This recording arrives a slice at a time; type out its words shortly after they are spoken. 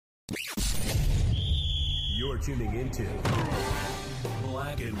You're tuning into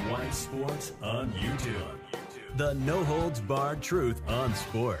Black and White Sports on YouTube. The no-holds-barred truth on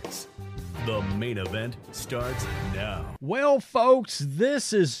sports. The main event starts now. Well, folks,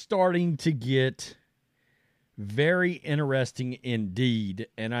 this is starting to get very interesting indeed,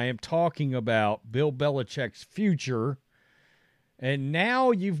 and I am talking about Bill Belichick's future. And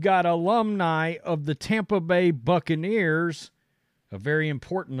now you've got alumni of the Tampa Bay Buccaneers, a very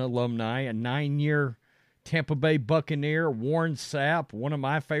important alumni, a 9-year Tampa Bay Buccaneer, Warren Sapp, one of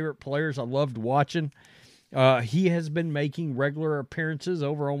my favorite players I loved watching. He has been making regular appearances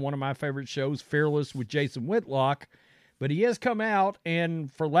over on one of my favorite shows, Fearless with Jason Whitlock. But he has come out,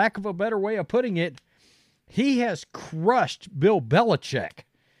 and for lack of a better way of putting it, he has crushed Bill Belichick.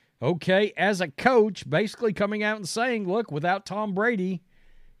 Okay, as a coach, basically coming out and saying, look, without Tom Brady,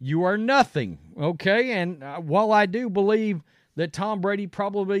 you are nothing. Okay, and while I do believe that Tom Brady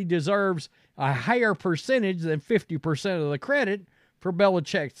probably deserves a higher percentage than 50% of the credit for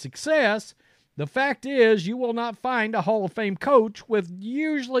Belichick's success, the fact is you will not find a Hall of Fame coach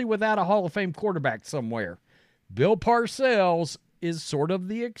usually without a Hall of Fame quarterback somewhere. Bill Parcells is sort of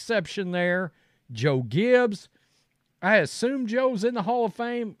the exception there. Joe Gibbs, I assume Joe's in the Hall of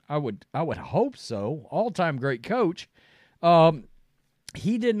Fame. I would hope so. All-time great coach.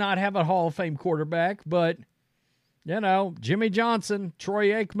 He did not have a Hall of Fame quarterback, but, Jimmy Johnson, Troy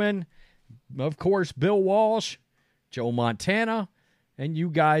Aikman, of course, Bill Walsh, Joe Montana, and you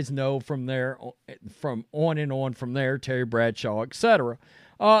guys know from there, from on and on from there, Terry Bradshaw, etc.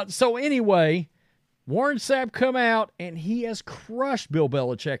 So anyway, Warren Sapp come out, and he has crushed Bill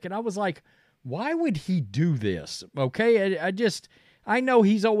Belichick. And I was like, why would he do this? Okay, I know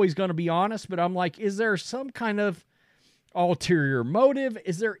he's always going to be honest, but I'm like, is there some kind of ulterior motive?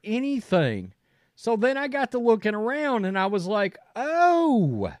 Is there anything? So then I got to looking around, and I was like,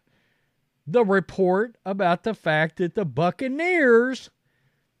 oh, the report about the fact that the Buccaneers,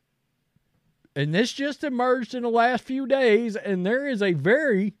 and this just emerged in the last few days, and there is a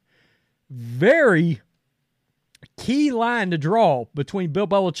very, very key line to draw between Bill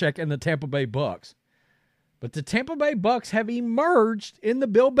Belichick and the Tampa Bay Bucs. But the Tampa Bay Bucs have emerged in the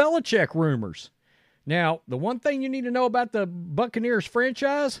Bill Belichick rumors. Now, the one thing you need to know about the Buccaneers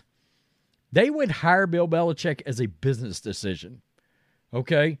franchise, they would hire Bill Belichick as a business decision.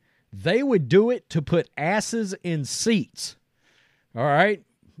 Okay? They would do it to put asses in seats. All right?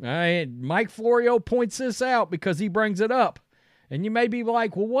 Mike Florio points this out because he brings it up. And you may be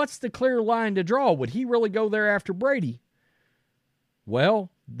like, well, what's the clear line to draw? Would he really go there after Brady? Well,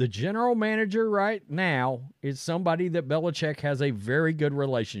 the general manager right now is somebody that Belichick has a very good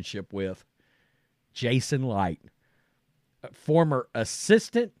relationship with. Jason Light, former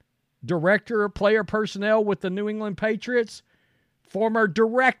assistant director of player personnel with the New England Patriots, former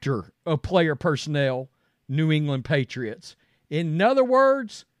director of player personnel, New England Patriots. In other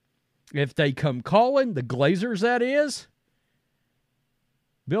words, if they come calling, the Glazers that is,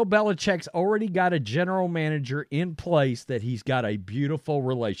 Bill Belichick's already got a general manager in place that he's got a beautiful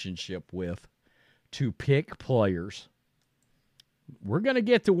relationship with to pick players. We're going to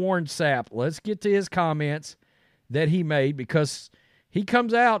get to Warren Sapp. Let's get to his comments that he made because he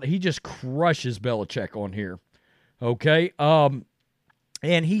comes out, he just crushes Belichick on here. Okay? And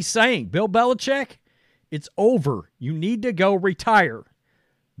he's saying, Bill Belichick, it's over. You need to go retire.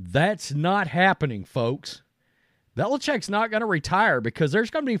 That's not happening, folks. Belichick's not going to retire because there's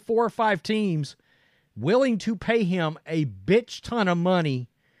going to be 4 or 5 teams willing to pay him a bitch ton of money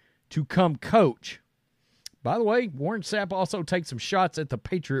to come coach. By the way, Warren Sapp also takes some shots at the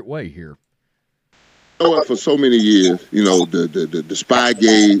Patriot way here. For so many years, the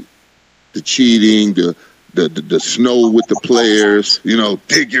Spygate, the cheating, the snow with the players,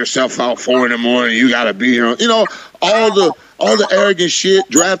 dig yourself out 4 a.m, you got to be here. All the arrogant shit,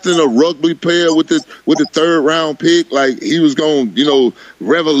 drafting a rugby player with the 3rd round pick, like he was going to,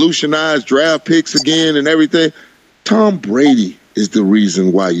 revolutionize draft picks again and everything. Tom Brady is the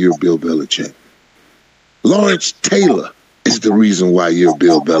reason why you're Bill Belichick. Lawrence Taylor is the reason why you're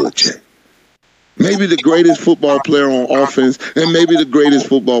Bill Belichick. Maybe the greatest football player on offense and maybe the greatest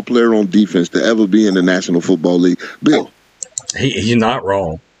football player on defense to ever be in the National Football League. Bill. He's not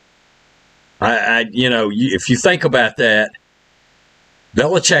wrong. If you think about that,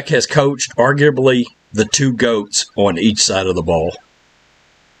 Belichick has coached arguably the 2 GOATs on each side of the ball.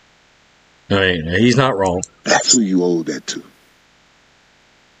 I mean, he's not wrong. That's who you owe that to.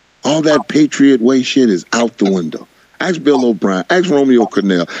 All that Patriot way shit is out the window. Ask Bill O'Brien. Ask Romeo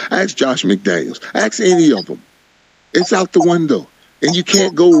Cornell. Ask Josh McDaniels. Ask any of them. It's out the window. And you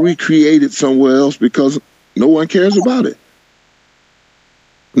can't go recreate it somewhere else because no one cares about it.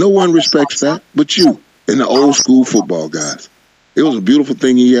 No one respects that but you and the old school football guys. It was a beautiful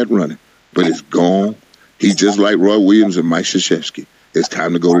thing he had running, but it's gone. He's just like Roy Williams and Mike Krzyzewski. It's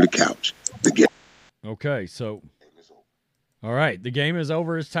time to go to the couch. Okay, so, all right, the game is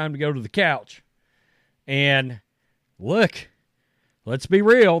over. It's time to go to the couch. And look, let's be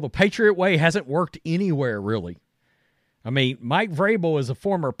real. The Patriot way hasn't worked anywhere, really. I mean, Mike Vrabel is a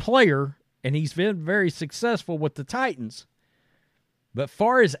former player, and he's been very successful with the Titans. But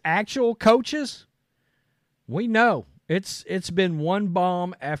far as actual coaches, we know it's been one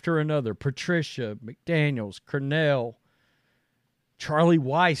bomb after another. Patricia, McDaniels, Cornell, Charlie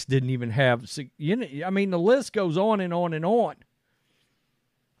Weiss didn't even have. I mean, the list goes on and on and on.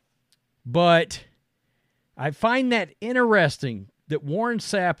 But I find that interesting that Warren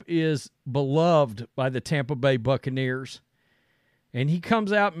Sapp is beloved by the Tampa Bay Buccaneers. And he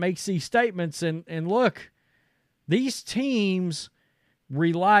comes out and makes these statements. And look, these teams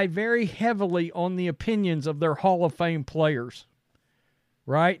rely very heavily on the opinions of their Hall of Fame players,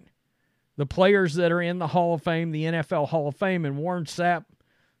 right? The players that are in the Hall of Fame, the NFL Hall of Fame, and Warren Sapp,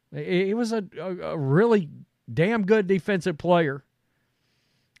 he was a really damn good defensive player.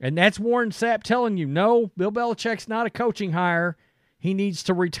 And that's Warren Sapp telling you, no, Bill Belichick's not a coaching hire. He needs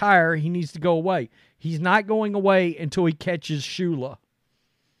to retire. He needs to go away. He's not going away until he catches Shula.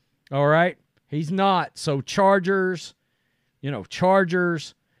 All right? He's not. So Chargers,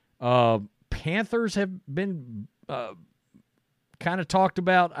 Panthers have been kind of talked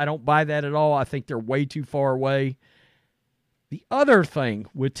about. I don't buy that at all. I think they're way too far away. The other thing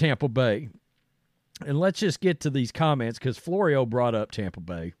with Tampa Bay, and let's just get to these comments because Florio brought up Tampa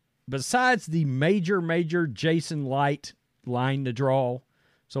Bay. Besides the major Jason Light line to draw,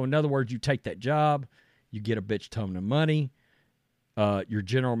 so in other words, you take that job, you get a bitch ton of money, your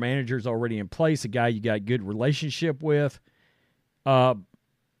general manager's already in place, a guy you got a good relationship with.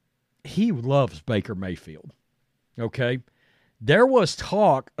 He loves Baker Mayfield. Okay? There was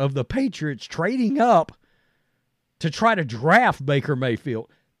talk of the Patriots trading up to try to draft Baker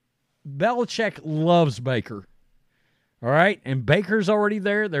Mayfield. Belichick loves Baker. All right? And Baker's already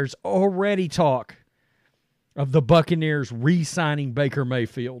there. There's already talk of the Buccaneers re-signing Baker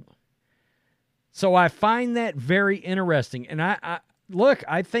Mayfield. So I find that very interesting. And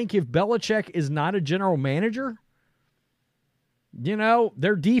I think if Belichick is not a general manager,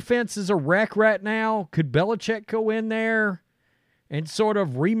 their defense is a wreck right now. Could Belichick go in there and sort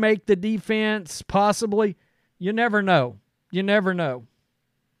of remake the defense? Possibly. You never know.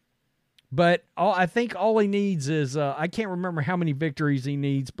 But I think all he needs is, I can't remember how many victories he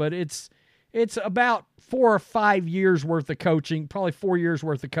needs, but it's about 4 or 5 years worth of coaching, probably 4 years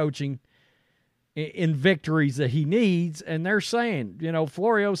worth of coaching in victories that he needs. And they're saying,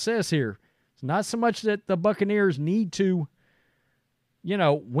 Florio says here, it's not so much that the Buccaneers need to,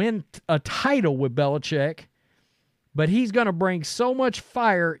 win a title with Belichick, but he's going to bring so much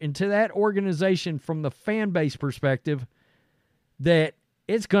fire into that organization from the fan base perspective that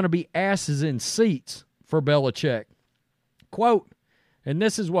it's going to be asses in seats for Belichick. Quote, and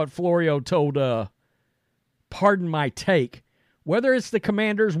this is what Florio told, pardon my take, whether it's the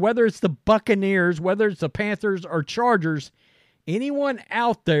Commanders, whether it's the Buccaneers, whether it's the Panthers or Chargers, anyone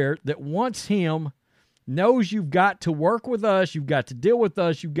out there that wants him knows you've got to work with us, you've got to deal with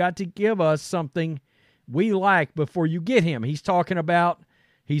us, you've got to give us something we like before you get him. He's talking about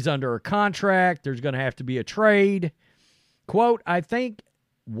he's under a contract, there's going to have to be a trade. Quote, I think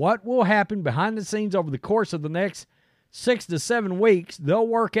what will happen behind the scenes over the course of the next 6 to 7 weeks, they'll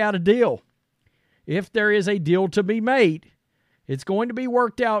work out a deal. If there is a deal to be made, it's going to be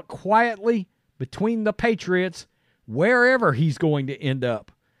worked out quietly between the Patriots, wherever he's going to end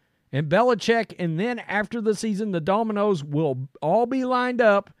up. And Belichick, and then after the season, the dominoes will all be lined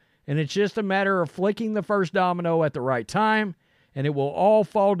up, and it's just a matter of flicking the first domino at the right time, and it will all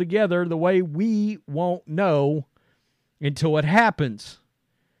fall together the way we won't know until it happens.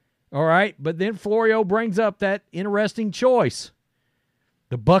 All right? But then Florio brings up that interesting choice.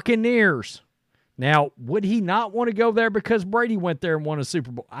 The Buccaneers. Now, would he not want to go there because Brady went there and won a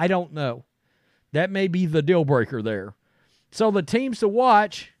Super Bowl? I don't know. That may be the deal breaker there. So the teams to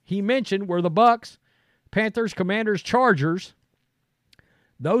watch, he mentioned, were the Bucs, Panthers, Commanders, Chargers.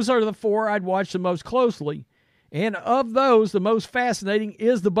 Those are the 4 I'd watch the most closely. And of those, the most fascinating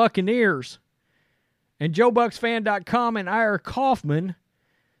is the Buccaneers. And JoeBucksFan.com and Ira Kaufman,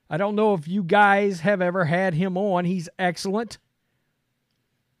 I don't know if you guys have ever had him on. He's excellent.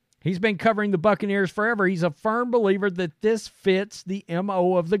 He's been covering the Buccaneers forever. He's a firm believer that this fits the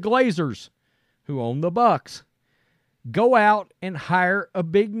MO of the Glazers, who own the Bucs. Go out and hire a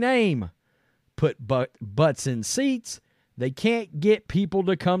big name. Put butts in seats. They can't get people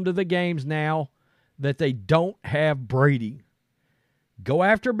to come to the games now that they don't have Brady. Go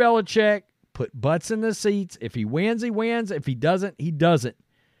after Belichick. Put butts in the seats. If he wins, he wins. If he doesn't, he doesn't.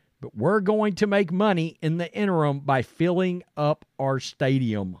 But we're going to make money in the interim by filling up our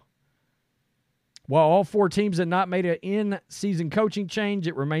stadium. While all 4 teams have not made an in-season coaching change,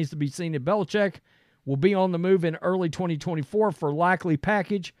 it remains to be seen if Belichick will be on the move in early 2024 for likely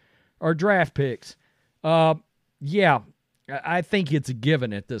package or draft picks. Yeah, I think it's a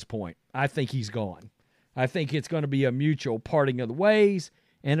given at this point. I think he's gone. I think it's going to be a mutual parting of the ways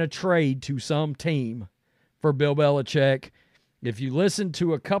and a trade to some team for Bill Belichick. If you listen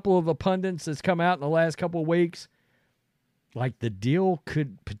to a couple of the pundits that's come out in the last couple of weeks, like the deal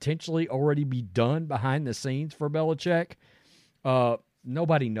could potentially already be done behind the scenes for Belichick.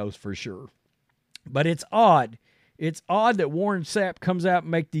 Nobody knows for sure. But it's odd. It's odd that Warren Sapp comes out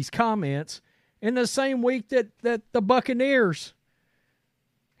and make these comments in the same week that the Buccaneers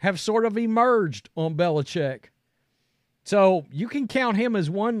have sort of emerged on Belichick. So you can count him as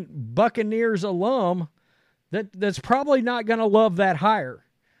one Buccaneers alum that's probably not going to love that hire.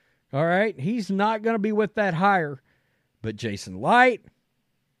 All right? He's not going to be with that hire. But Jason Light,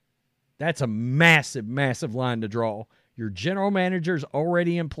 that's a massive, massive line to draw. Your general manager's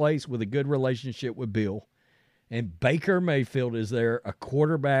already in place with a good relationship with Bill. And Baker Mayfield is there, a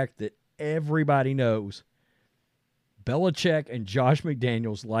quarterback that everybody knows. Belichick and Josh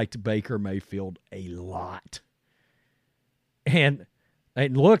McDaniels liked Baker Mayfield a lot. And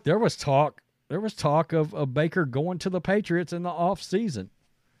look, there was talk of Baker going to the Patriots in the offseason.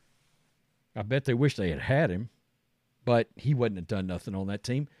 I bet they wish they had him, but he wouldn't have done nothing on that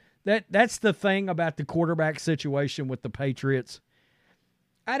team. That's the thing about the quarterback situation with the Patriots.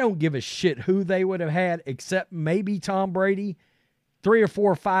 I don't give a shit who they would have had except maybe Tom Brady 3 or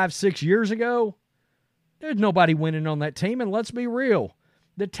 4 or 5, 6 years ago. There's nobody winning on that team, and let's be real.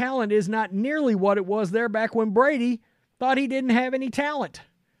 The talent is not nearly what it was there back when Brady thought he didn't have any talent.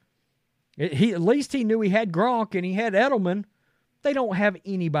 At least he knew he had Gronk and he had Edelman. They don't have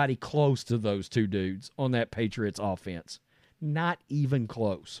anybody close to those two dudes on that Patriots offense. Not even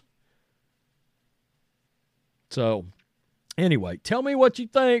close. So, anyway, tell me what you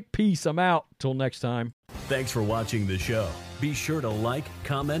think. Peace. I'm out. Till next time. Thanks for watching the show. Be sure to like,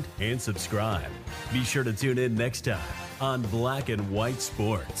 comment, and subscribe. Be sure to tune in next time on Black and White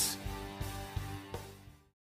Sports.